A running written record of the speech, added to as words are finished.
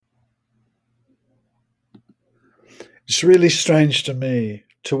It's really strange to me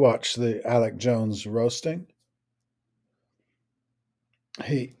to watch the Alec Jones roasting.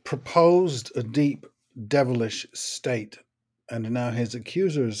 He proposed a deep, devilish state, and now his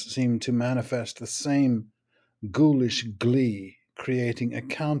accusers seem to manifest the same ghoulish glee, creating a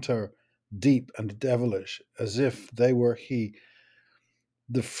counter deep and devilish, as if they were he.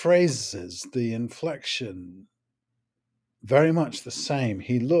 The phrases, the inflection, very much the same.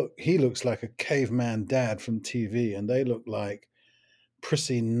 He looks like a caveman dad from TV, and they look like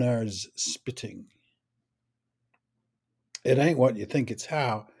prissy nerds spitting. It ain't what you think it's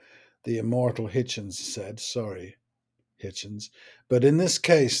how, the immortal Hitchens said. Sorry, Hitchens. But in this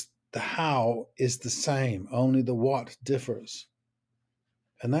case, the how is the same, only the what differs.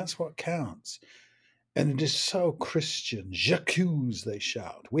 And that's what counts. And it is so Christian. J'accuse, they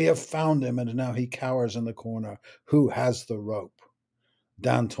shout. We have found him, and now he cowers in the corner. Who has the rope?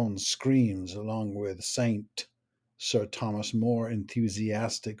 Danton screams along with Saint Sir Thomas More,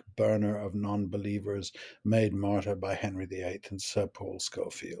 enthusiastic burner of non-believers, made martyr by Henry VIII and Sir Paul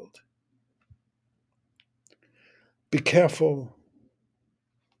Schofield. Be careful,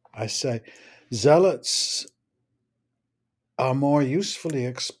 I say. Zealots are more usefully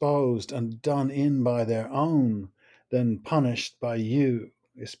exposed and done in by their own than punished by you,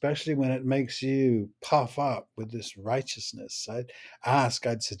 especially when it makes you puff up with this righteousness.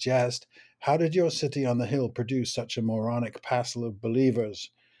 I'd suggest, how did your city on the hill produce such a moronic passel of believers?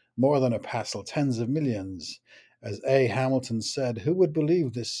 More than a passel, tens of millions. As A. Hamilton said, who would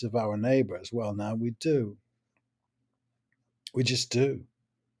believe this of our neighbors? Well, now we do. We just do,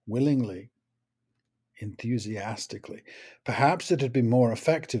 willingly, enthusiastically. Perhaps it'd be more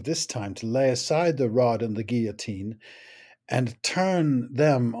effective this time to lay aside the rod and the guillotine and turn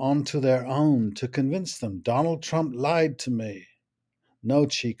them onto their own to convince them Donald Trump lied to me. No,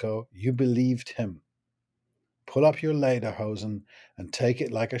 Chico, you believed him. Pull up your lederhosen and take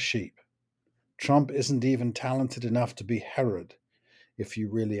it like a sheep. Trump isn't even talented enough to be Herod, if you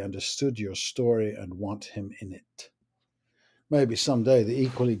really understood your story and want him in it. Maybe someday the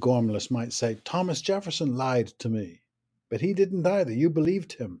equally gormless might say, Thomas Jefferson lied to me. But he didn't either. You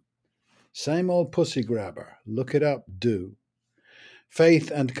believed him. Same old pussy grabber. Look it up, do.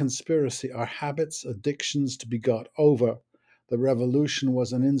 Faith and conspiracy are habits, addictions to be got over. The revolution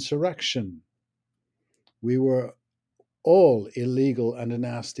was an insurrection. We were all illegal and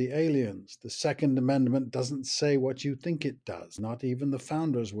nasty aliens. The Second Amendment doesn't say what you think it does. Not even the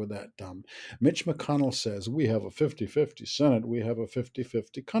founders were that dumb. Mitch McConnell says we have a 50-50 Senate, we have a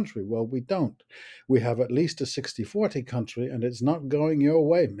 50-50 country. Well, we don't. We have at least a 60-40 country, and it's not going your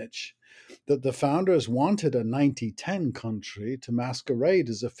way, Mitch. That the founders wanted a 90-10 country to masquerade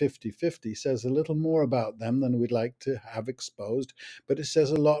as a 50-50 says a little more about them than we'd like to have exposed, but it says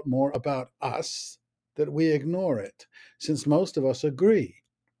a lot more about us that we ignore it, since most of us agree.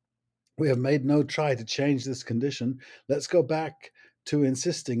 We have made no try to change this condition. Let's go back to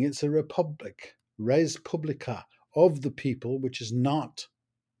insisting it's a republic, res publica, of the people, which is not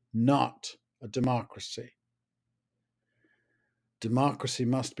a democracy. Democracy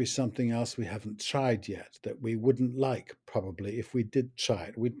must be something else we haven't tried yet, that we wouldn't like, probably, if we did try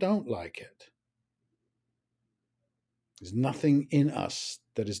it. We don't like it. There's nothing in us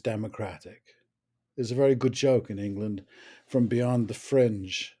that is democratic. There's a very good joke in England from Beyond the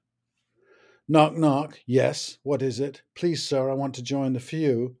Fringe. Knock, knock. Yes, what is it? Please, sir, I want to join the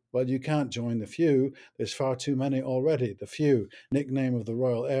few. Well, you can't join the few. There's far too many already. The few, nickname of the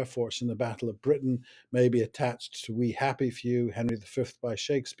Royal Air Force in the Battle of Britain, may be attached to We Happy Few, Henry V by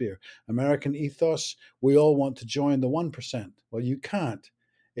Shakespeare. American ethos, we all want to join the 1%. Well, you can't.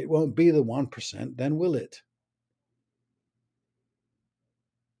 It won't be the 1%, then will it?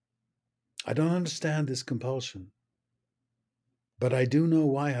 I don't understand this compulsion, but I do know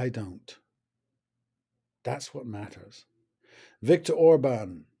why I don't. That's what matters. Viktor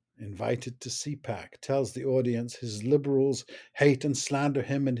Orban, invited to CPAC, tells the audience his liberals hate and slander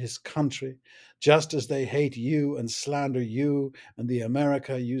him and his country, just as they hate you and slander you and the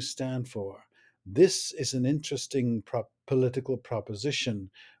America you stand for. This is an interesting political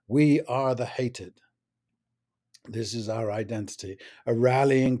proposition. We are the hated. This is our identity, a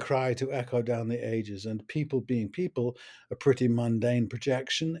rallying cry to echo down the ages, and people being people, a pretty mundane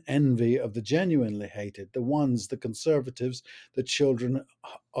projection, envy of the genuinely hated, the ones, the conservatives, the children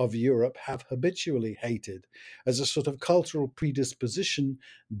of Europe have habitually hated. As a sort of cultural predisposition,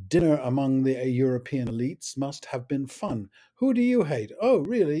 dinner among the European elites must have been fun. Who do you hate? Oh,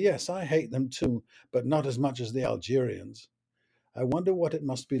 really? Yes, I hate them too, but not as much as the Algerians. I wonder what it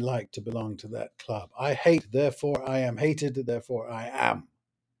must be like to belong to that club. I hate, therefore I am hated, therefore I am.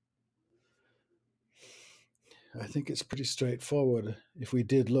 I think it's pretty straightforward. If we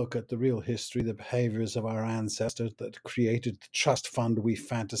did look at the real history, the behaviors of our ancestors that created the trust fund we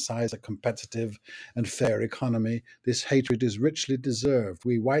fantasize a competitive and fair economy, this hatred is richly deserved.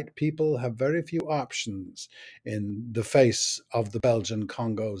 We white people have very few options in the face of the Belgian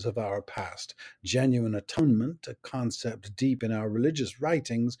Congos of our past. Genuine atonement, a concept deep in our religious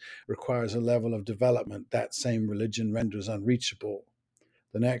writings, requires a level of development that same religion renders unreachable.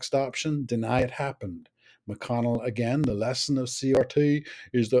 The next option, deny it happened. McConnell again, the lesson of CRT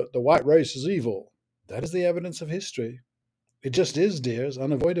is that the white race is evil. That is the evidence of history. It just is, dears,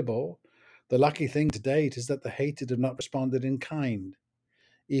 unavoidable. The lucky thing to date is that the hated have not responded in kind,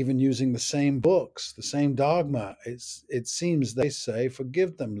 even using the same books, the same dogma. It seems they say,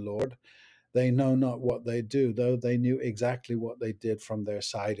 forgive them, Lord. They know not what they do, though they knew exactly what they did from their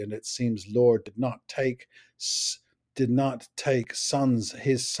side, and it seems Lord did not take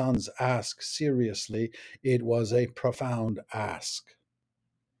his son's ask seriously. It was a profound ask.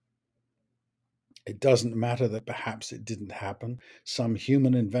 It doesn't matter that perhaps it didn't happen. Some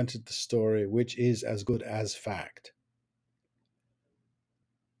human invented the story, which is as good as fact.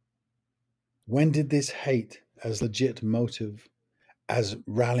 When did this hate as legit motive, as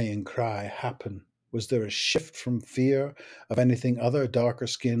rallying cry happen? Was there a shift from fear of anything other, darker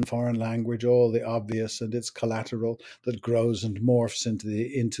skin, foreign language, all the obvious and its collateral that grows and morphs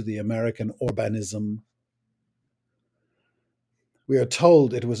into the American urbanism? We are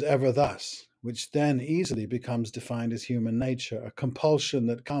told it was ever thus, which then easily becomes defined as human nature, a compulsion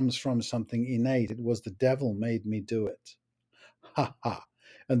that comes from something innate. It was the devil made me do it. Ha ha!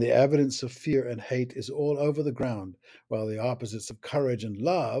 And the evidence of fear and hate is all over the ground, while the opposites of courage and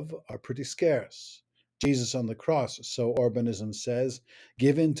love are pretty scarce. Jesus on the cross, so urbanism says,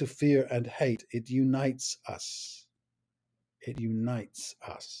 give in to fear and hate. It unites us. It unites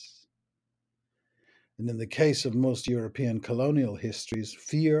us. And in the case of most European colonial histories,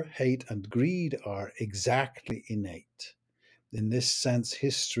 fear, hate, and greed are exactly innate. In this sense,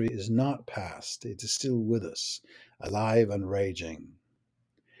 history is not past, it is still with us, alive and raging.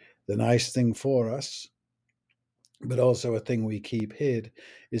 The nice thing for us, but also a thing we keep hid,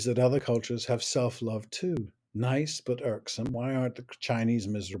 is that other cultures have self love too. Nice but irksome. Why aren't the Chinese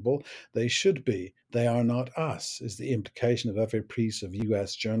miserable? They should be. They are not us, is the implication of every piece of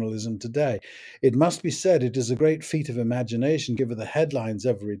US journalism today. It must be said it is a great feat of imagination, given the headlines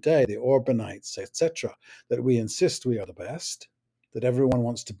every day, the Orbanites, etc., that we insist we are the best, that everyone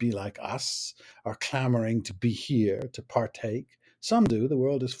wants to be like us, are clamoring to be here, to partake. Some do. The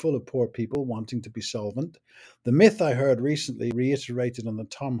world is full of poor people wanting to be solvent. The myth I heard recently, reiterated on the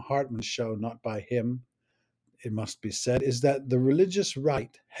Tom Hartman show, not by him, it must be said, is that the religious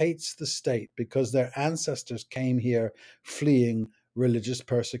right hates the state because their ancestors came here fleeing religious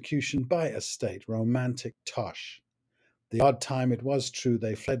persecution by a state. Romantic tosh. The odd time it was true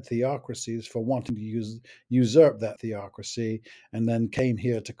they fled theocracies for wanting to usurp that theocracy and then came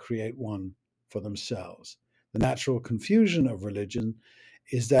here to create one for themselves. The natural confusion of religion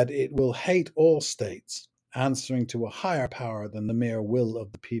is that it will hate all states, answering to a higher power than the mere will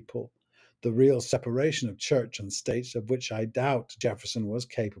of the people. The real separation of church and state, of which I doubt Jefferson was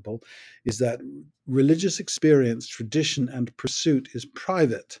capable, is that religious experience, tradition, and pursuit is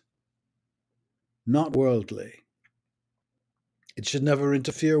private, not worldly. It should never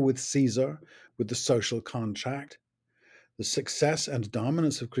interfere with Caesar, with the social contract. The success and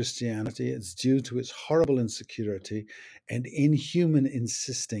dominance of Christianity is due to its horrible insecurity and inhuman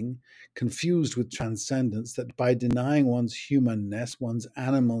insisting, confused with transcendence, that by denying one's humanness, one's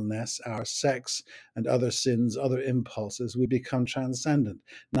animalness, our sex and other sins, other impulses, we become transcendent.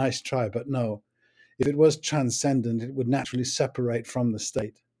 Nice try, but no. If it was transcendent, it would naturally separate from the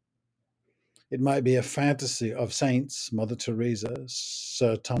state. It might be a fantasy of saints, Mother Teresa,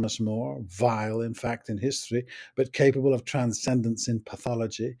 Sir Thomas More, vile, in fact, in history, but capable of transcendence in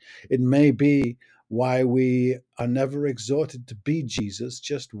pathology. It may be why we are never exhorted to be Jesus,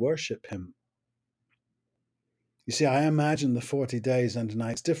 just worship him. You see, I imagine the 40 days and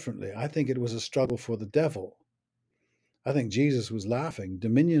nights differently. I think it was a struggle for the devil. I think Jesus was laughing.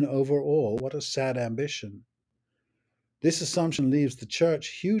 Dominion over all, what a sad ambition. This assumption leaves the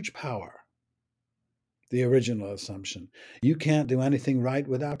church huge power. The original assumption. You can't do anything right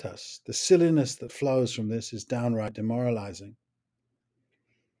without us. The silliness that flows from this is downright demoralizing.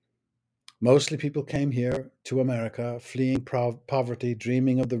 Mostly people came here to America, fleeing poverty,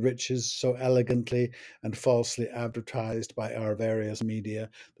 dreaming of the riches so elegantly and falsely advertised by our various media.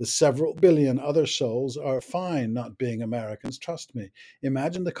 The several billion other souls are fine not being Americans, trust me.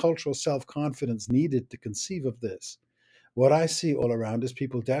 Imagine the cultural self-confidence needed to conceive of this. What I see all around is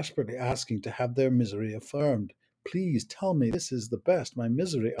people desperately asking to have their misery affirmed. Please tell me this is the best. My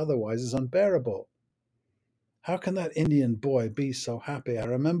misery otherwise is unbearable. How can that Indian boy be so happy? I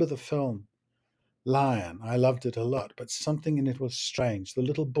remember the film Lion. I loved it a lot, but something in it was strange. The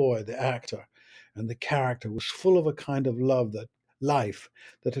little boy, the actor, and the character was full of a kind of love that life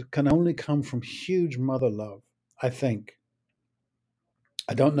that it can only come from huge mother love. I think.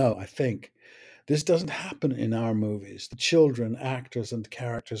 I don't know. I think. This doesn't happen in our movies. The children, actors, and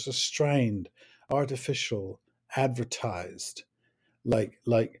characters are strained, artificial, advertised, like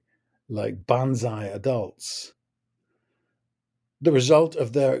like like bonsai adults. The result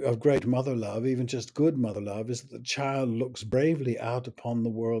of great mother love, even just good mother love, is that the child looks bravely out upon the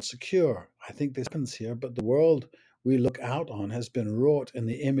world secure. I think this happens here, but the world we look out on has been wrought in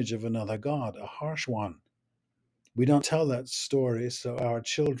the image of another God, a harsh one. We don't tell that story, so our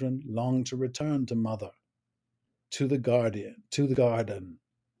children long to return to mother, to the guardian, to the garden.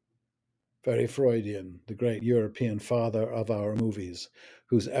 Very Freudian, the great European father of our movies,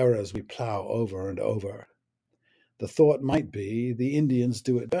 whose errors we plow over and over. The thought might be the Indians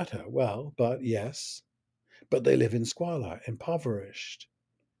do it better. Well, but yes, but they live in squalor, impoverished.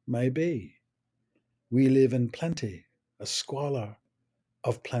 Maybe. We live in plenty, a squalor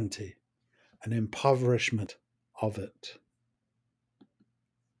of plenty, an impoverishment of it.